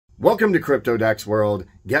Welcome to CryptoDexWorld.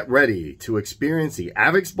 Get ready to experience the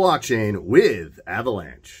Avalanche blockchain with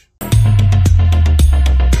Avalanche.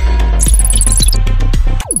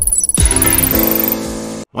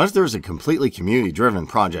 Once there was a completely community-driven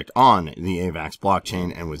project on the Avalanche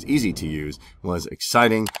blockchain and was easy to use, was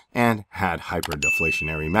exciting, and had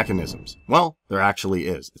hyper-deflationary mechanisms. Well, there actually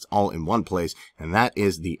is. It's all in one place, and that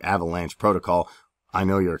is the Avalanche protocol. I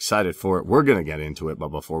know you're excited for it. We're going to get into it, but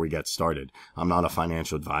before we get started, I'm not a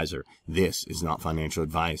financial advisor. This is not financial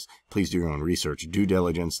advice. Please do your own research, due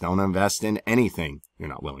diligence. Don't invest in anything you're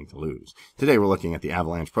not willing to lose. Today, we're looking at the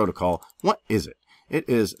Avalanche protocol. What is it? It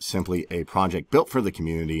is simply a project built for the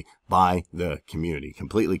community by the community,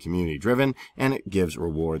 completely community driven, and it gives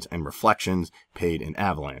rewards and reflections paid in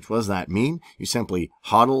Avalanche. What does that mean? You simply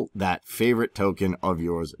hodl that favorite token of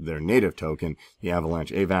yours, their native token, the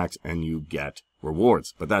Avalanche AVAX, and you get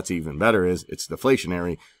rewards. But that's even better, is it's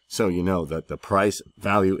deflationary, so you know that the price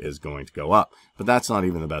value is going to go up. But that's not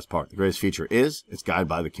even the best part. The greatest feature is it's guided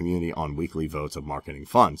by the community on weekly votes of marketing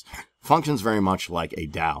funds. Functions very much like a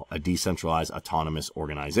DAO, a decentralized autonomous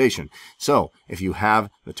organization. So if you have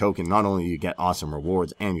the token, not only you get awesome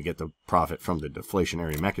rewards and you get the profit from the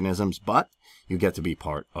deflationary mechanisms, but you get to be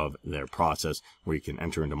part of their process where you can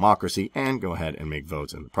enter in democracy and go ahead and make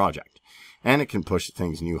votes in the project. And it can push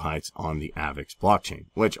things new heights on the AVAX blockchain,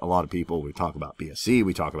 which a lot of people, we talk about BSC,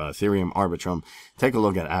 we talk about Ethereum, Arbitrum. Take a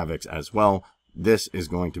look at AVAX as well. This is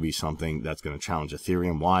going to be something that's going to challenge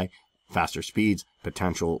Ethereum. Why? Faster speeds,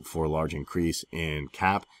 potential for a large increase in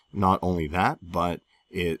cap. Not only that, but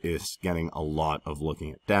it is getting a lot of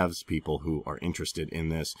looking at devs. People who are interested in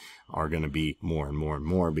this are going to be more and more and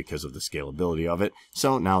more because of the scalability of it.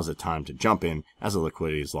 So now's the time to jump in as the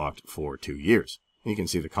liquidity is locked for 2 years. You can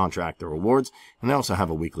see the contract, the rewards, and they also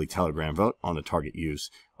have a weekly Telegram vote on the target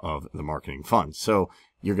use of the marketing funds. So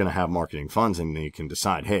you're going to have marketing funds, and then you can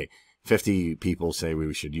decide, hey, 50 people say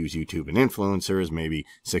we should use YouTube and influencers, maybe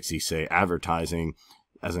 60 say advertising.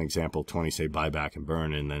 As an example, 20 say buyback and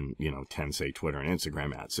burn, and then, 10 say Twitter and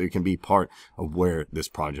Instagram ads. So you can be part of where this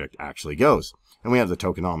project actually goes. And we have the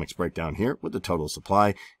tokenomics breakdown here with the total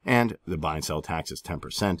supply, and the buy and sell tax is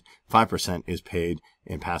 10%. 5% is paid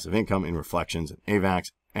in passive income in reflections and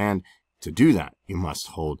AVAX. And to do that, you must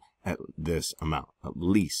hold at this amount, at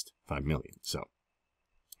least 5 million. So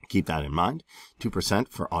keep that in mind. 2%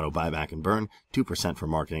 for auto buyback and burn, 2% for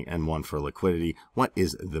marketing, and 1% for liquidity. What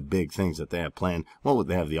is the big things that they have planned? Well,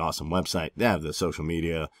 they have the awesome website. They have the social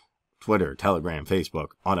media, Twitter, Telegram, Facebook,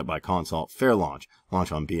 audit by consult, fair launch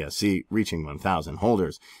on BSC, reaching 1,000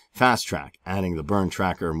 holders, fast track, adding the burn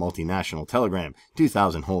tracker, multinational Telegram,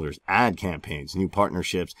 2,000 holders, ad campaigns, new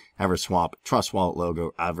partnerships, EverSwap, Trust Wallet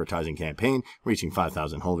logo, advertising campaign, reaching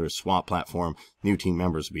 5,000 holders, swap platform, new team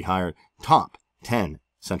members to be hired, top 10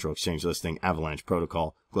 central exchange listing, Avalanche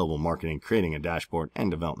protocol, global marketing, creating a dashboard,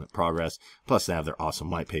 and development progress. Plus they have their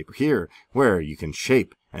awesome white paper here where you can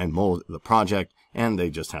shape and mold the project, and they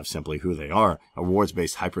just have simply who they are, a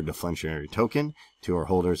rewards-based hyper-deflationary token to our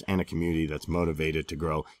holders and a community that's motivated to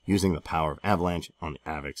grow using the power of Avalanche on the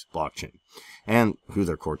AVAX blockchain. And who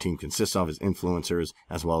their core team consists of is influencers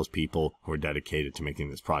as well as people who are dedicated to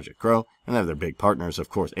making this project grow. And they have their big partners, of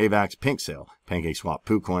course, AVAX, PinkSale, PancakeSwap,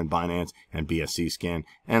 PooCoin, Binance, and BSC Scan,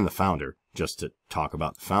 and the founder. Just to talk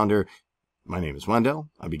about the founder, my name is Wendell.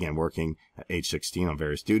 I began working at age 16 on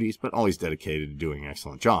various duties, but always dedicated to doing an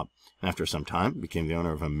excellent job. After some time, became the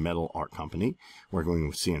owner of a metal art company, working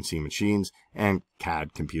with CNC machines and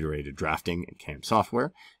CAD computer-aided drafting and CAM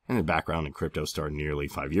software, and a background in crypto started nearly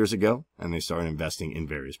 5 years ago, and they started investing in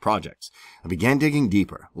various projects. I began digging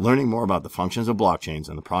deeper, learning more about the functions of blockchains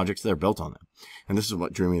and the projects that are built on them. And this is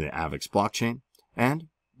what drew me to the AVAX blockchain, and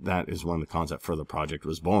that is when the concept for the project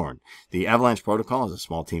was born. The Avalanche protocol is a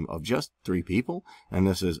small team of just 3 people, and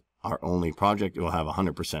this is our only project. It will have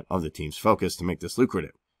 100% of the team's focus to make this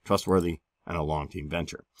lucrative, trustworthy, and a long team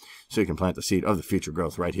venture. So you can plant the seed of the future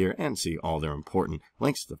growth right here and see all their important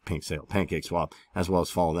links to PinkSale, PancakeSwap, as well as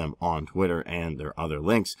follow them on Twitter and their other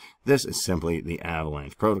links. This is simply the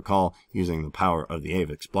Avalanche protocol using the power of the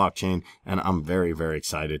AVAX blockchain, and I'm very, very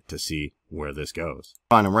excited to see where this goes.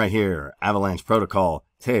 Find them right here, Avalanche protocol,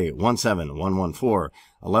 T17114,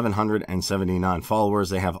 1,179 followers.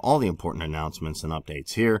 They have all the important announcements and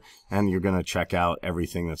updates here, and you're going to check out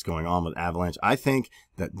everything that's going on with Avalanche. I think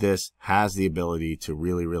that this has the ability to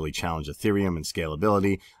really, really challenge Ethereum and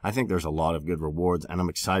scalability. I think there's a lot of good rewards, and I'm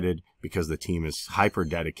excited because the team is hyper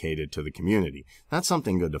dedicated to the community. That's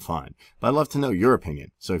something good to find. But I'd love to know your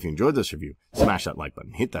opinion. So if you enjoyed this review, smash that like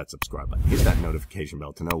button, hit that subscribe button, hit that notification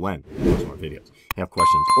bell to know when we post more videos. If you have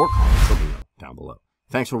questions or comments, let me know down below.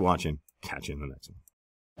 Thanks for watching. Catch you in the next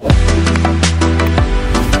one.